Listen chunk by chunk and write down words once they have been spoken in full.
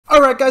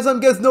Alright guys, I'm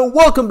Gesno.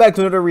 Welcome back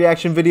to another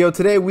reaction video.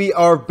 Today we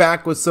are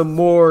back with some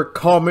more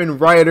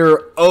Kamen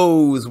Rider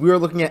O's. We are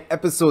looking at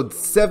episode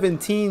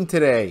 17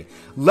 today.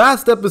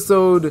 Last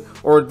episode,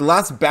 or the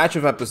last batch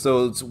of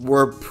episodes,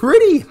 were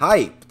pretty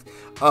hyped.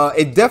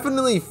 It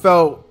definitely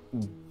felt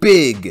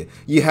big.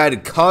 You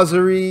had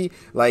Kazuri,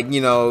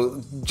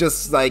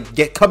 just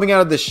coming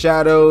out of the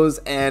shadows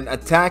and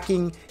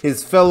attacking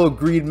his fellow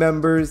Greed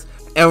members.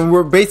 And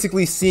we're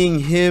basically seeing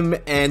him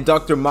and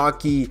Dr.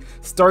 Maki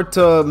start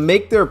to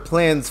make their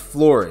plans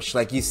flourish.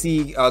 Like you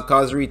see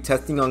Kazuri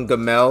testing on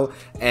Gamel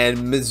and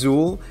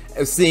Mizul,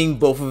 seeing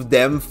both of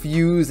them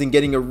fuse and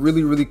getting a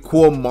really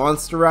cool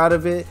monster out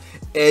of it.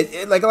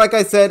 Like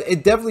I said,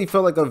 it definitely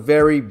felt like a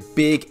very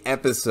big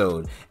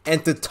episode.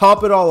 And to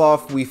top it all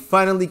off, we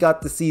finally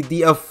got to see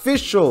the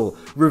official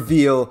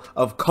reveal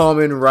of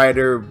Kamen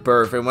Rider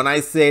Birth. And when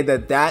I say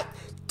that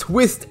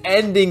twist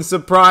ending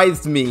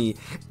surprised me,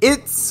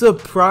 it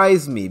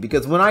surprised me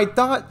because when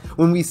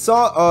we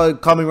saw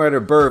Kamen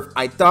Rider Birth,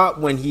 I thought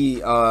when he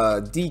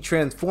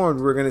de-transformed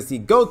we were gonna see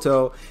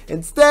Goto.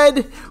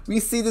 Instead, we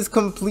see this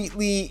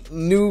completely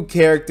new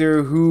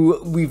character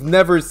who we've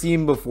never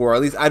seen before.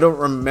 At least I don't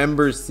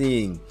remember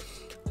seeing.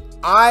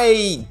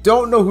 I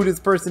don't know who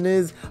this person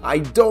is. I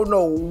don't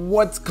know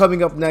what's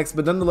coming up next,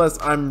 but nonetheless,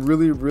 I'm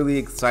really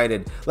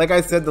excited. Like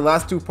I said, the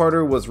last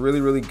two-parter was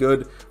really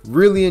good.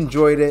 Really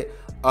enjoyed it.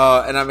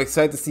 And I'm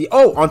excited to see.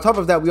 Oh, on top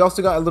of that, we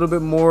also got a little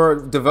bit more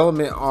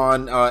development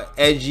on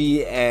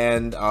Eiji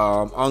and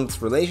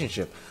Ank's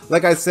relationship.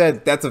 Like I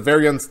said, that's a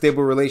very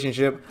unstable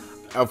relationship.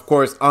 Of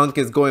course, Ank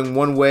is going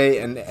one way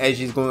and Eiji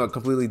is going a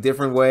completely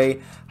different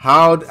way.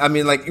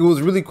 It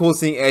was really cool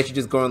seeing Eiji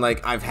just going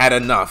like, I've had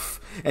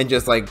enough, and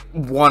just like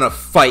want to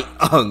fight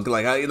Ank.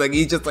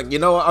 He's just like, you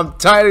know what, I'm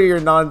tired of your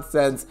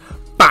nonsense.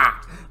 Bah!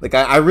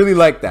 I really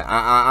like that.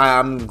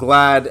 I'm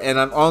glad, and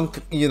I'm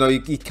Ankh. You know,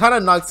 he kind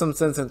of knocked some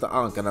sense into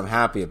Ankh, and I'm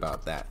happy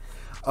about that.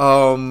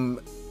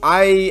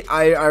 Like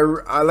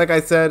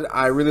I said,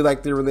 I really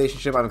like the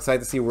relationship. I'm excited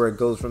to see where it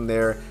goes from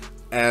there.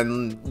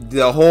 And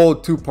the whole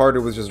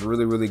two-parter was just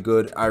really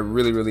good. I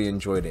really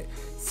enjoyed it.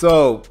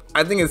 So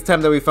I think it's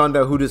time that we found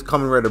out who this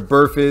Kamen Rider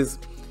Birth is,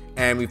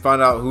 and we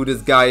found out who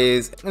this guy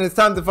is, and it's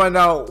time to find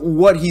out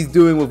what he's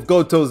doing with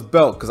Goto's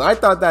belt. Because I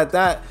thought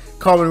that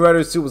Kamen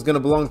Rider suit was gonna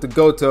belong to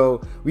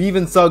Goto. We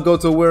even saw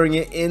Goto wearing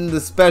it in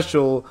the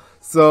special.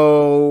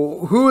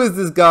 So who is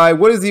this guy?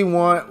 What does he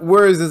want?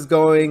 Where is this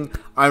going?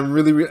 I'm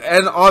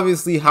and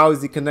obviously, how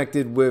is he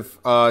connected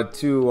with Dr.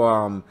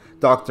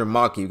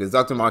 Maki? Because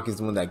Dr. Maki is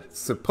the one that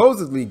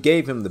supposedly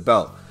gave him the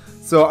belt.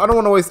 So I don't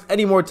want to waste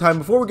any more time.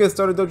 Before we get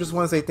started though, just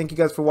want to say thank you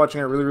guys for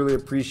watching. I really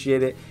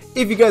appreciate it.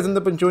 If you guys end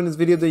up enjoying this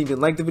video, then you can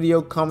like the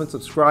video, comment,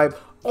 subscribe.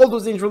 All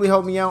those things really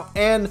help me out,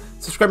 and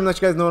subscribe and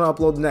let you guys know when I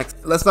upload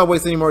next. Let's not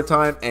waste any more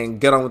time and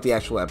get on with the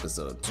actual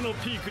episode.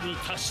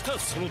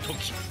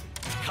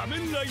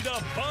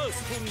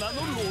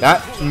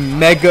 That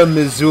Mega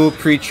Mizul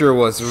creature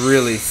was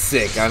really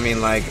sick. I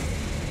mean, like,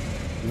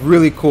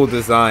 really cool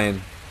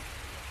design.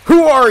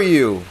 Who are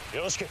you?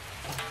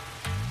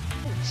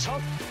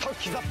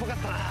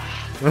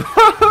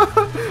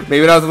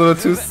 Maybe that was a little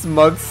too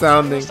smug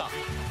sounding.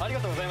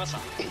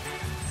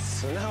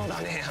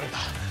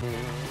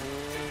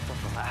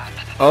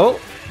 Oh?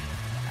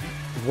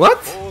 What?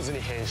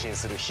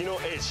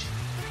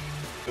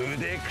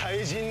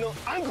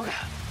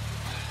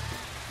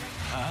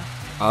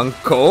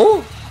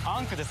 Uncle?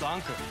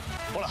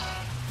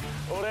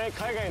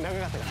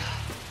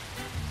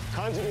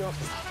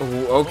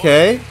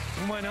 Okay.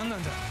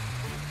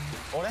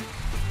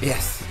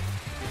 Yes.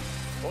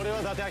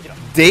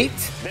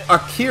 Date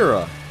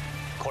Akira.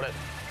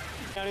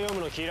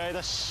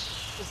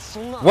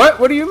 What?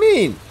 What do you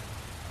mean?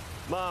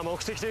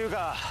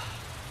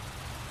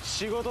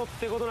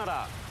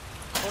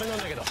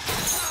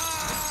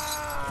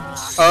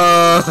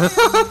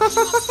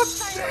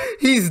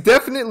 He's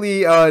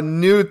definitely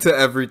new to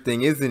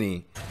everything, isn't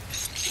he?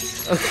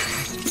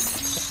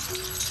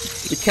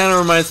 It kind of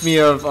reminds me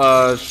of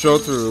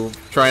Shotaro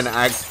trying to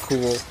act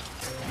cool.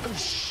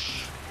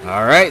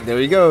 Alright, there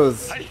he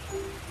goes.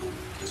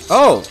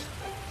 Oh!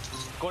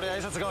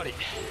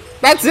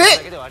 That's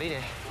it?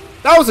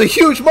 That was a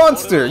huge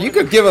monster! You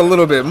could give a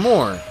little bit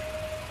more.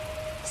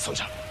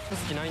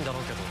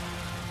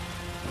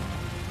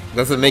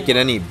 Doesn't make it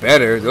any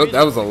better.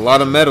 That was a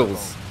lot of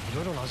medals.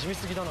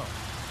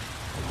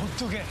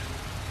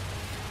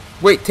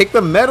 Wait, take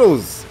the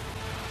medals.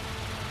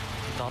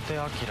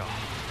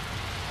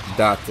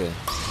 Date.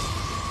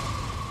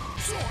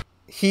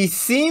 He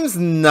seems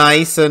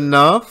nice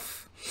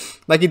enough.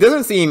 Like, he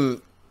doesn't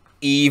seem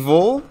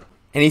evil.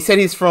 And he said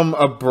he's from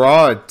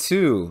abroad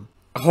too.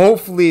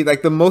 Hopefully,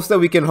 like, the most that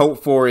we can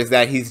hope for is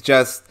that he's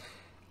just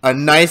a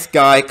nice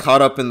guy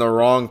caught up in the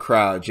wrong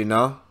crowd, you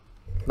know?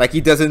 Like,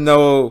 he doesn't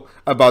know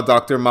about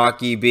Dr.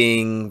 Maki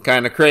being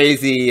kind of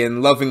crazy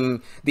and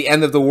loving the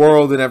end of the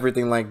world and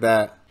everything like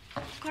that.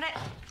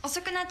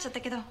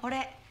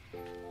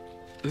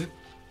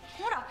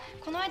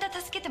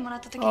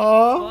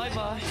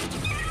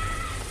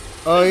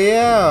 Oh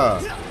yeah.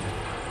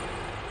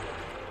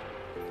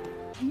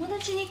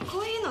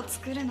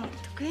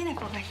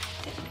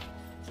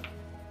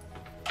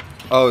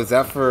 Oh, is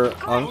that for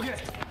Unk?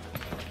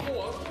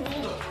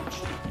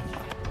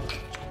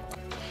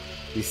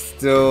 He's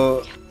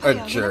still a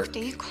jerk.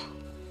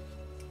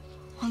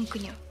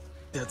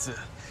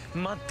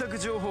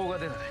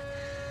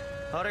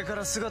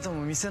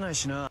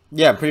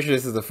 Yeah, I'm pretty sure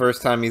this is the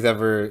first time he's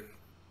ever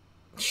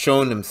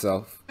shown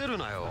himself.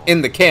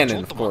 In the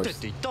canon, of course.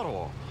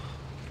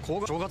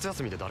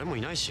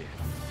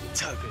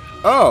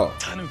 Oh!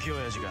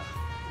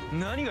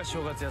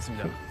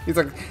 He's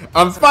like,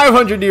 I'm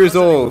 500 years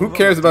old. Who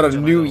cares about a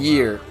new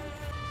year?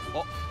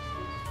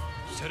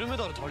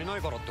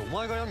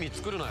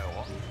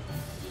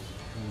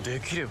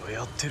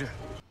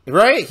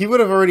 Right? He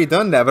would have already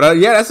done that. But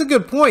yeah, that's a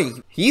good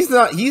point. He's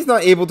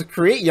not able to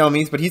create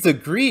yummies, but he's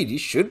agreed he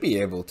should be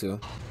able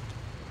to.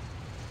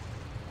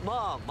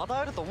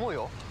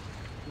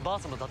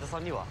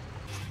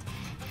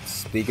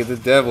 Speak of the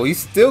devil, he's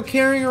still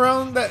carrying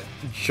around that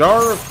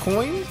jar of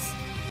coins?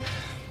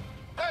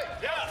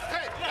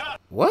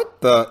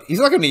 What the? He's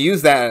not going to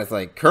use that as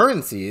like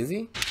currency, is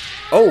he?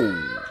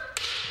 Oh.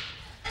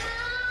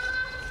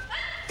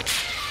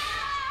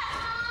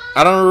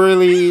 I don't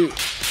really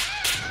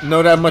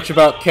know that much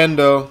about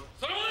Kendo.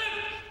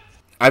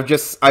 I've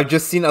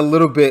just seen a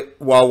little bit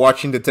while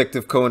watching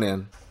Detective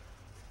Conan.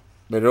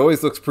 But it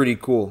always looks pretty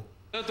cool.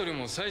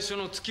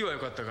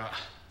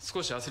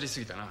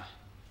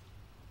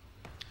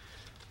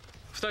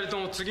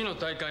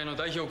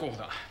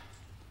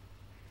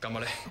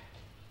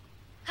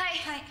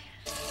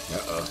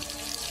 Uh-oh.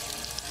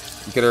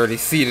 You could already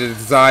see the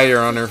desire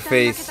on her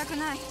face.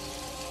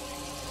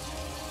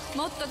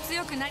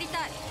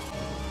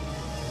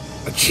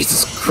 Oh,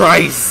 Jesus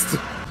Christ!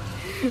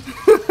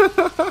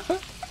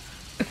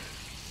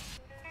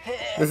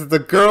 This is the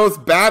girls'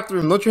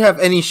 bathroom. Don't you have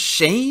any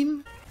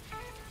shame?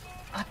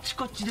 Yeah,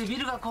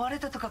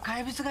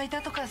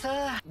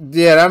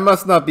 that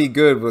must not be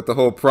good with the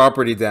whole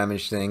property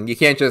damage thing. You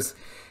can't just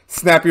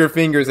snap your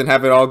fingers and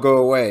have it all go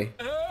away.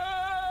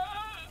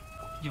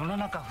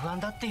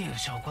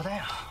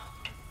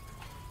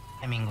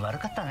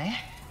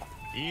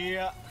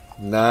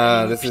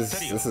 Nah, this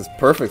is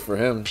perfect for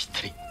him.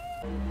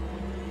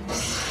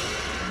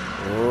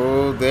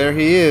 Oh, there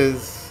he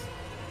is.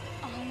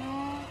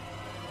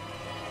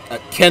 A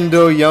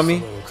Kendo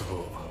yummy.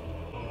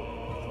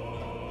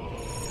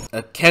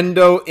 A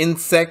Kendo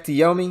insect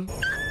yummy.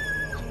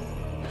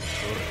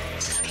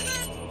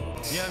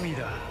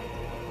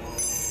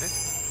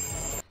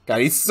 God,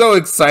 he's so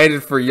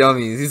excited for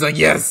yummies. He's like,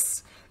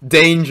 yes!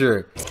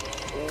 Danger!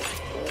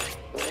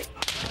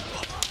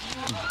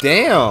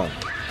 Damn!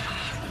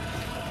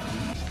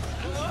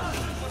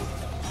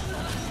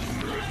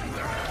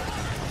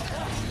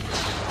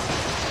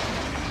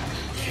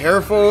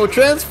 Careful!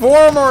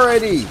 Transform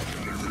already!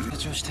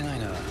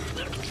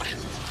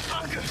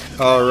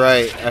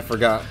 Alright, I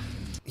forgot.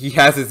 He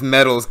has his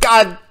medals.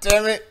 God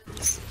damn it!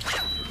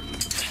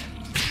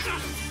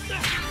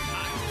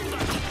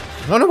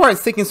 I wonder why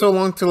it's taking so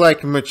long to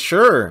like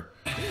mature.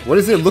 What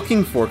is it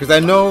looking for? Because I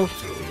know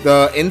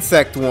the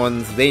insect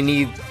ones, they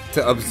need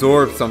to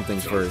absorb something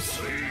first.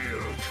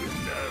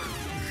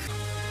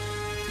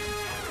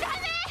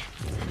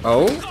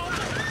 Oh?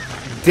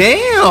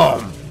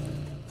 Damn!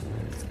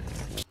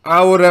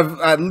 I would have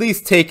at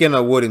least taken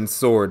a wooden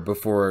sword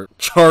before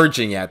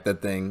charging at the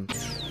thing.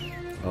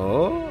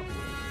 Oh?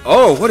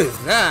 Oh, what is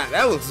that?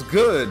 That looks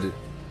good.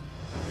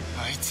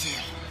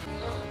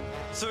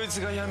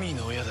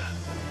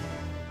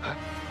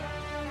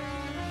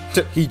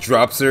 He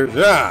drops her.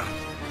 Yeah.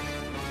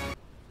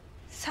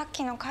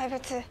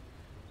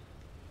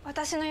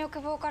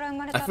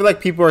 I feel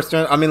like people are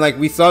starting, I mean, like,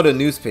 we saw the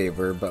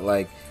newspaper, but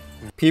like,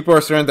 people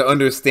are starting to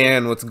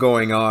understand what's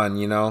going on,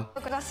 you know?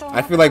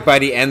 I feel like by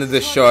the end of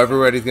the show,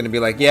 everybody's gonna be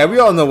like, yeah, we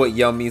all know what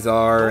yummies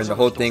are, and the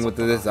whole thing with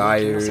the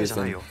desires,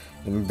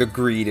 and the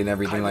greed and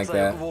everything like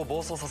that.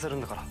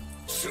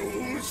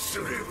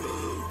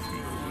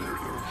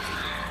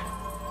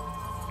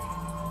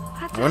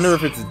 I wonder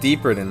if it's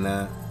deeper than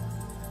that.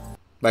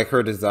 Like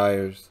her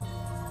desires.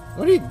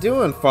 What are you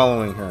doing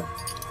following her?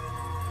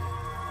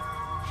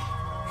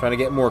 Trying to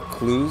get more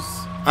clues?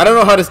 I don't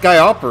know how this guy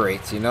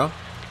operates, you know?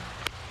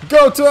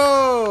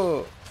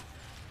 Goto!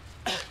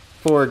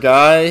 Poor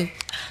guy.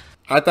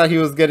 I thought he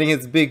was getting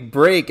his big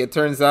break. It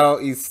turns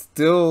out he's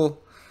still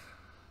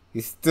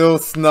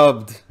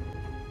snubbed.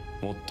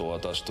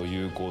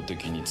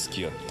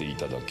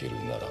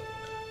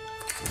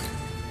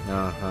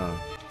 Uh-huh.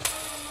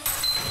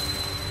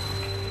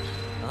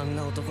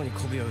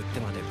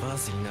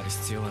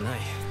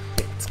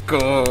 Let's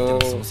go.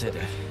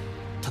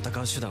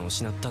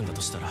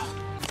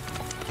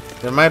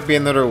 There might be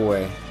another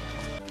way.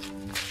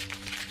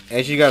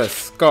 As you got a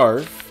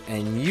scarf,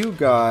 and you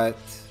got...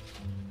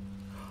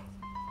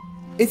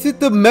 Is it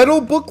the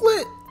metal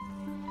booklet?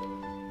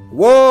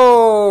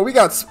 Whoa, we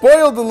got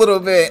spoiled a little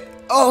bit.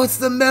 Oh, it's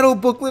the metal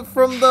booklet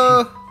from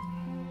the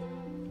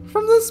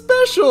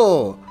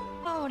special.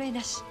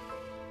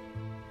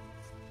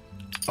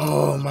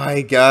 Oh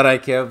my god, I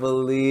can't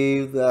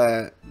believe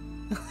that.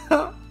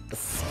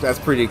 That's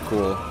pretty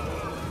cool.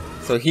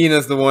 So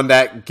Hina's the one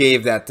that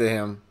gave that to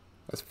him.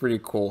 That's pretty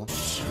cool.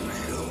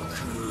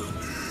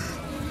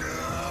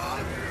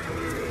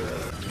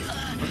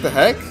 What the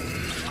heck?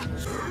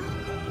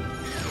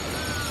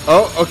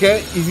 Oh,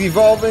 okay, he's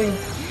evolving.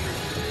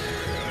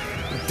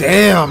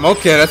 Damn,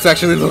 okay, that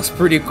actually looks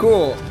pretty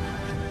cool.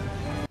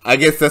 I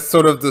guess that's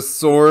sort of the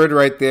sword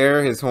right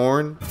there, his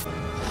horn.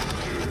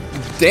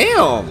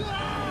 Damn!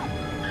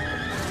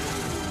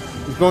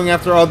 He's going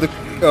after all the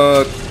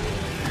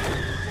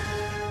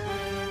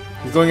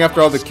he's going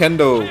after all the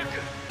kendo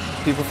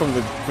people from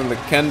the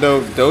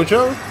kendo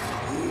dojo?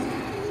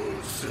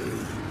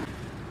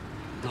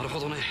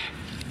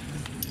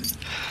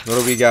 What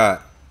do we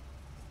got?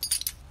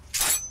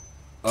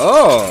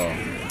 Oh,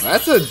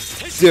 that's a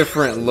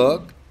different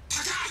look.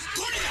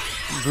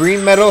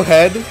 Green metal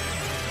head,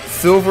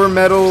 silver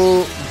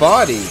metal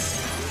body.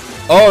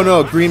 Oh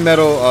no, green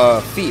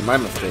metal feet, my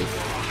mistake.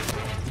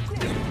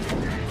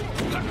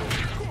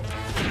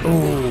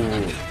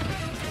 Ooh.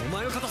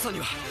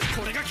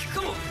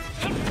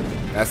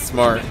 That's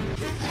smart.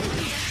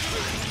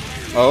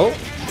 Oh.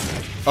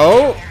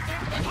 Oh.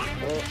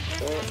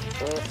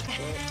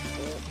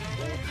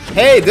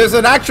 Hey, there's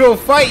an actual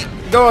fight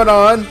going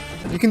on.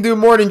 You can do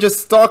more than just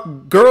stalk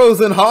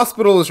girls in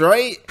hospitals,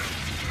 right?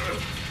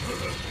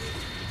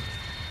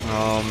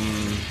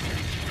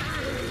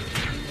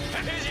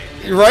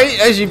 Right?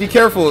 Eiji, be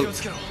careful.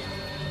 It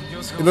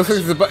looks like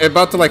it's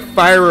about to like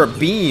fire a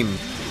beam.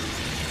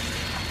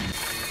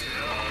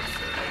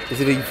 Is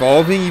it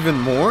evolving even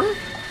more?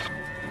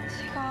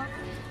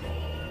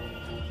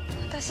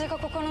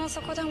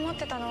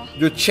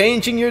 You're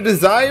changing your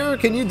desire?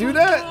 Can you do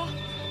that?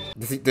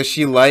 Does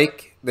she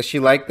like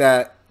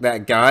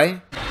that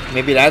guy?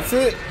 Maybe that's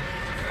it?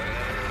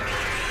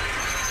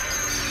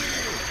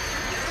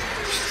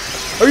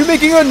 Are you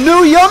making a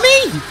new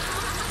yummy?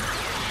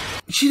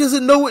 She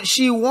doesn't know what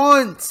she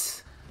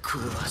wants.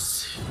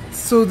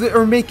 So they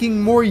are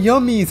making more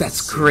yummies.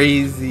 That's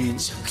crazy.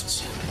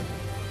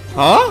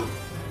 Huh?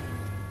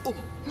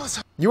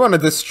 You want to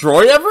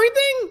destroy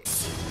everything?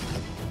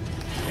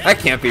 That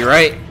can't be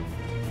right.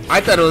 I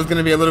thought it was going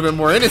to be a little bit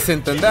more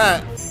innocent than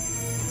that.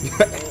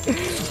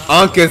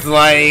 Anka's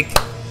like,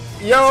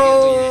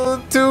 yo,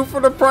 2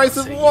 for the price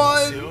of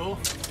 1.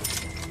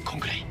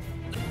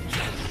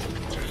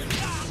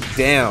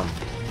 Damn.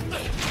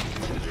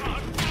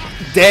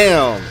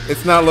 Damn.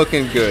 It's not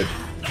looking good.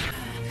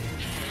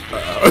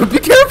 Be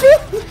careful.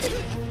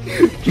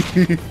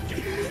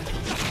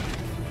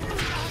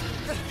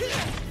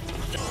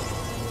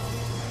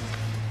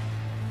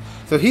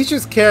 So he's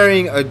just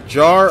carrying a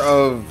jar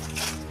of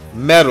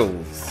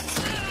medals.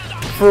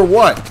 For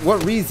what?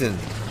 What reason?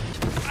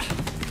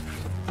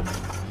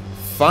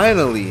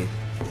 Finally.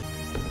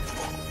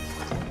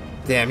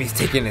 Damn, he's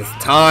taking his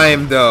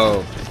time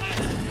though.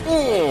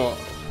 Oh.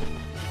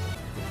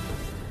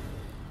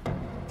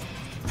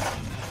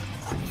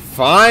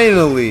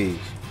 Finally.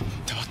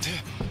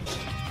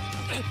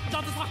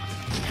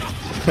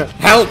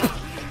 Help!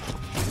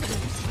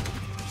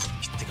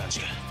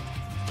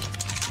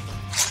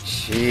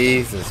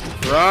 Jesus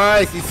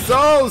Christ, he's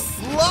so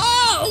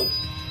slow!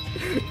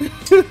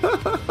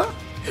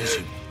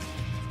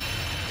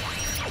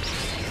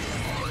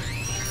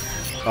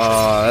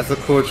 Oh, that's a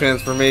cool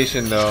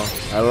transformation though.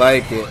 I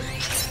like it.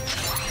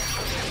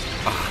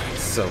 Oh,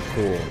 it's so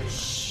cool.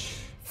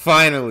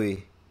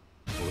 Finally.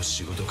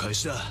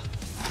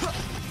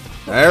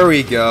 There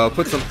we go.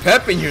 Put some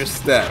pep in your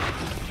step.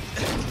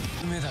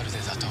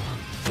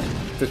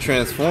 To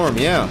transform,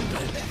 yeah.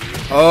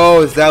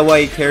 Oh, is that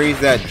why he carries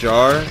that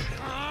jar?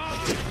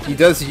 He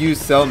does use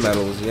cell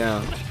metals,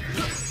 yeah.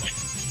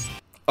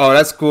 Oh,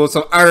 that's cool.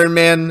 Some Iron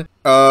Man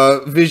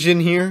vision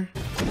here.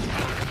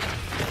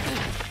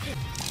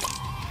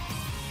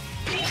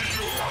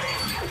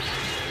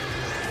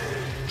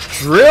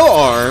 Drill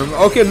arm?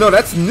 Okay, no,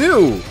 that's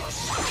new.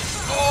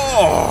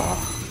 Oh.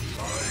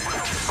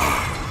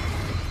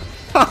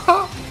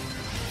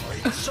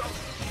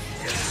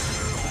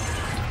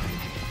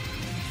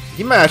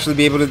 He might actually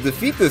be able to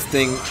defeat this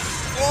thing.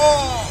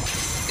 Oh,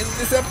 in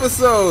this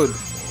episode.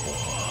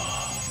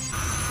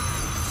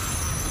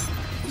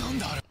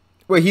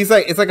 Wait, he's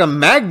like, it's like a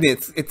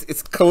magnet.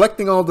 It's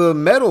collecting all the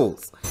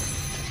metals.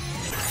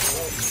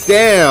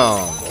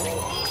 Damn.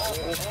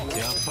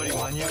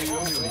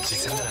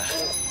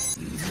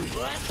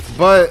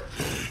 But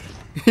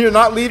you're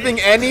not leaving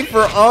any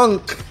for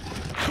Unk.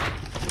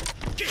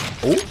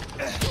 Oh.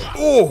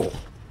 Oh.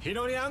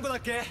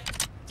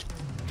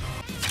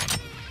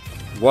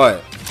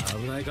 What?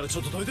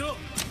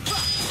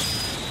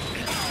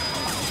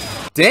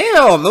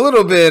 Damn, a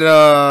little bit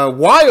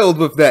wild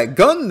with that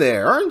gun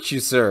there, aren't you,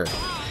 sir?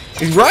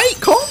 Right?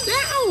 Calm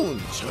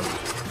down.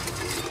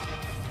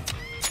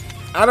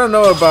 I don't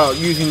know about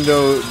using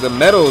the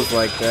metals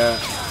like that.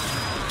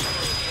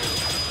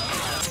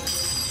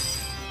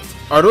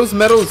 Are those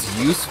metals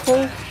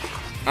useful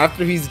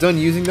after he's done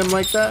using them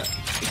like that?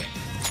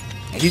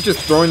 He's just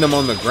throwing them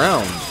on the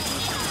ground.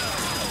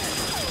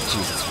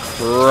 Jesus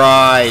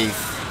Christ.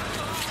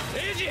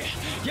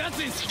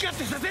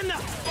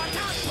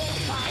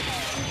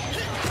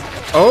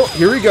 Oh,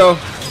 here we go.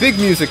 Big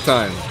music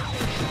time.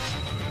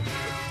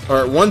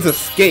 Alright, one's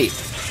escape.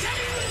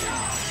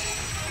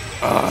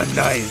 Oh,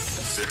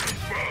 nice.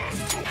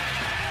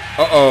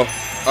 Uh-oh.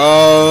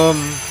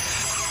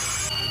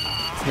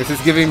 This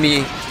is giving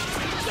me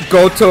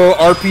Goto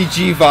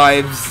RPG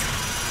vibes.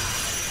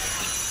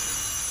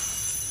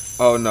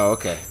 Oh no,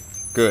 okay.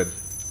 Good.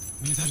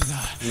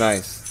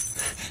 Nice.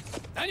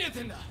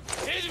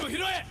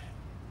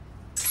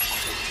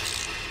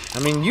 I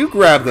mean, you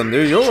grab them,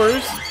 they're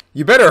yours.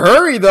 You better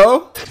hurry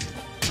though.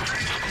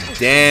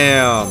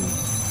 Damn.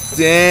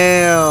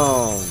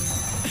 Damn.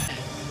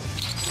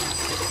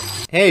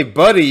 Hey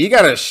buddy, you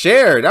gotta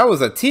share. That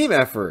was a team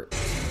effort.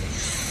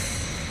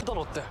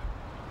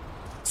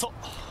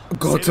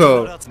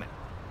 Goto.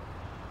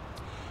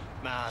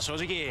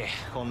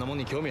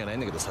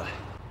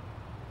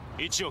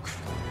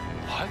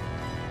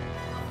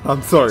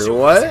 I'm sorry,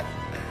 what?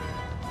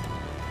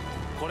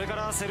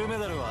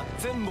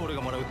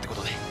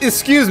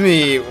 Excuse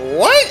me,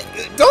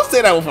 what? Don't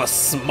say that with a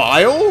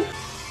smile.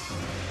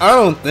 I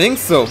don't think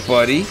so,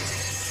 buddy.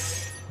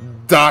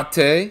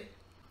 Date.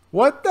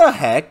 What the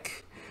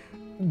heck?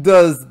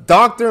 Does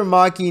Dr.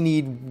 Maki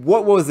need,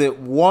 what was it,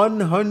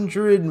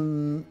 100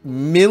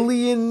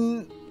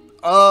 million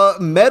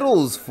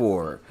medals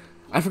for?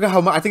 I forgot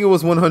how much. I think it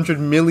was 100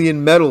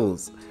 million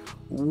medals.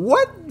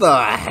 What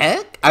the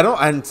heck? I don't,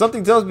 and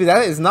something tells me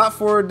that is not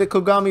for the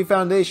Kogami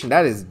Foundation.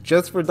 That is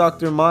just for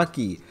Dr.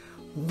 Maki.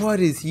 What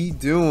is he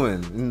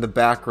doing in the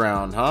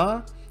background,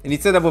 huh? And he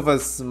said that with a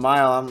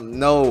smile.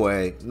 No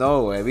way,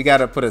 no way. We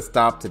gotta put a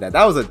stop to that.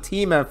 That was a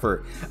team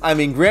effort. I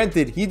mean,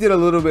 granted, he did a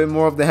little bit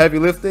more of the heavy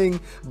lifting,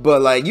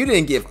 but like, you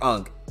didn't give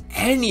Unk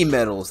any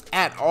medals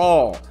at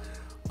all.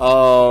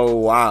 Oh,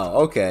 wow,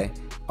 okay.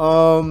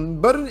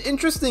 But an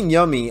interesting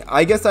Yummy.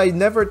 I guess I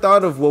never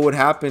thought of what would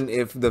happen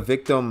if the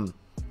victim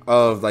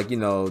of, like, you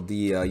know,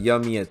 the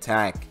Yummy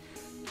attack,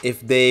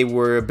 if they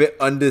were a bit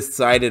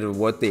undecided of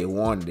what they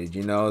wanted,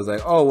 you know. It's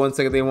like, oh, 1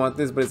 second they want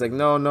this, but it's like,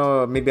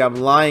 no, maybe I'm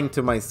lying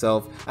to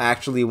myself, I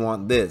actually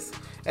want this.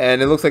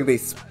 And it looks like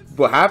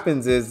what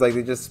happens is, like,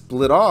 they just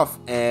split off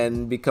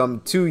and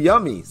become two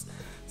Yummies.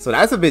 So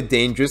that's a bit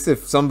dangerous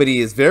if somebody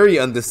is very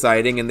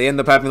undeciding and they end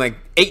up having like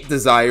 8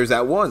 desires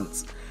at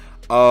once.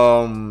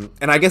 And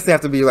I guess they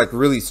have to be like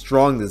really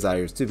strong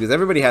desires too, because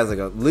everybody has like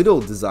a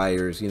little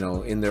desires, you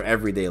know, in their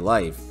everyday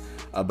life.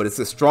 But it's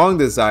the strong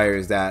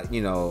desires that,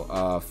 you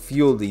know,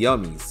 fuel the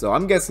Yummies. So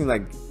I'm guessing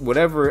like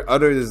whatever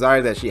other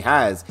desire that she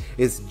has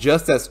is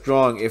just as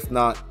strong, if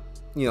not,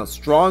 you know,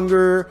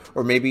 stronger,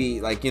 or maybe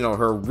like, you know,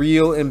 her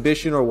real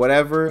ambition or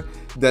whatever,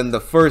 than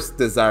the first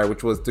desire,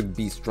 which was to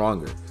be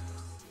stronger.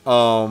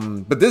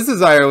 But this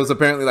desire was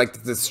apparently like to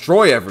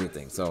destroy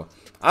everything. So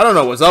I don't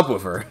know what's up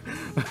with her.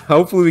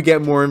 Hopefully we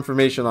get more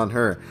information on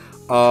her.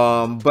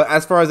 But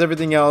as far as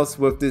everything else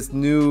with this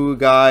new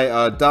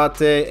guy,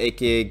 Date,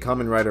 aka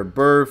Kamen Rider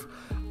Birth,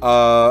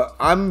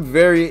 I'm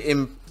very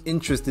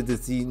interested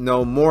to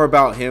know more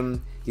about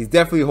him. He's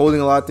definitely holding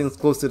a lot of things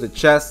close to the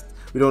chest.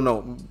 We don't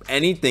know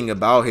anything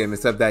about him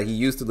except that he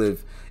used to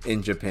live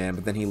in Japan,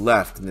 but then he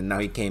left and then now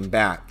he came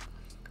back.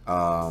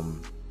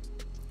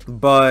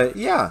 But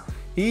yeah,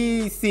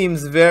 he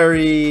seems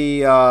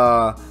very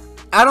I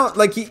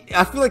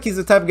feel like he's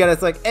the type of guy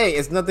that's like, hey,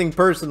 it's nothing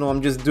personal,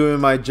 I'm just doing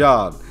my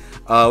job.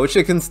 Which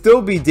it can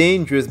still be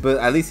dangerous, but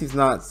at least he's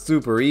not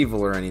super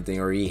evil or anything,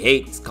 or he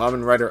hates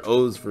Kamen Rider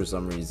O's for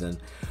some reason.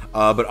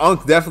 But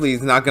Unk definitely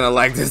is not gonna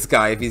like this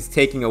guy if he's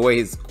taking away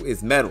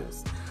his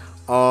medals.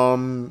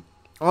 On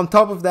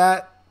top of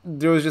that,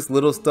 there was just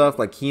little stuff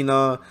like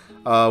Hina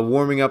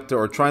warming up to,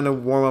 or trying to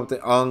warm up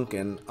to Unk,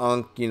 and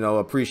Unk, you know,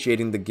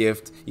 appreciating the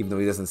gift even though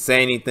he doesn't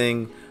say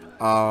anything.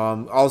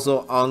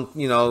 Also Unk,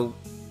 you know,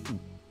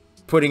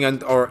 putting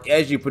on, or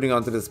Eiji putting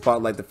onto the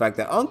spotlight the fact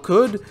that Unk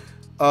could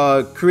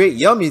create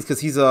Yummies because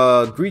he's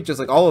a Greek just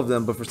like all of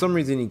them, but for some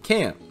reason he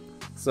can't.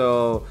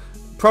 So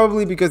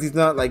probably because he's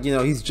not, like, you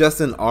know, he's just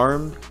an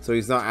arm, so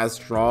he's not as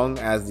strong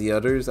as the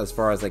others as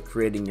far as like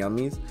creating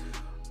Yummies.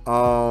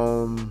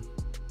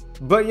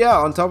 But yeah,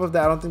 on top of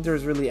that, I don't think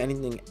there's really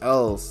anything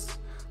else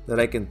that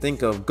I can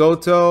think of.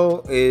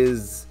 Goto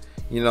is,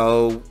 you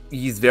know,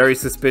 he's very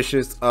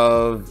suspicious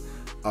of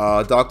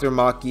Dr.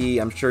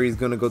 Maki. I'm sure he's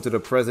gonna go to the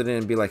president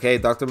and be like, hey,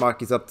 Dr.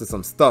 Maki's up to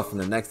some stuff in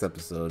the next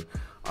episode.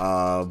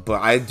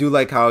 But I do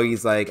like how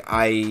he's like,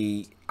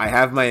 I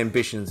have my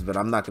ambitions, but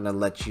I'm not gonna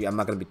let you, I'm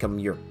not gonna become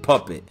your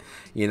puppet.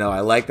 You know, I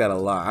like that a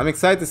lot. I'm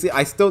excited to see.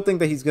 I still think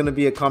that he's gonna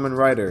be a Kamen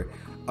Rider.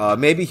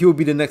 Maybe he will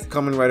be the next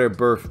Kamen Rider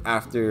Birth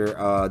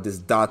after this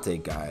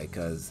Date guy,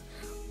 because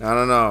I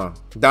don't know,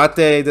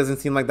 Date doesn't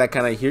seem like that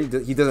kind of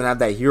he doesn't have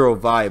that hero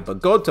vibe,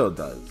 but Goto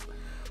does.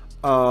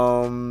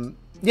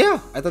 Yeah,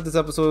 I thought this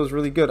episode was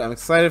really good. I'm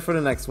excited for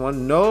the next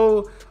one.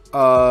 No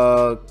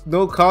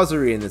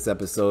Kazuri in this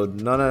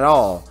episode, none at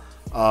all.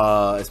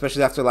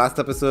 Especially after last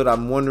episode,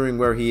 I'm wondering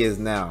where he is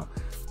now.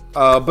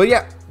 But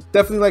yeah,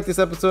 definitely like this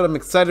episode. I'm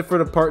excited for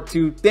the part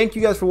 2. Thank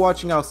you guys for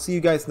watching. I'll see you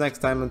guys next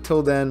time.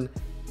 Until then,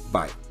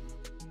 bye.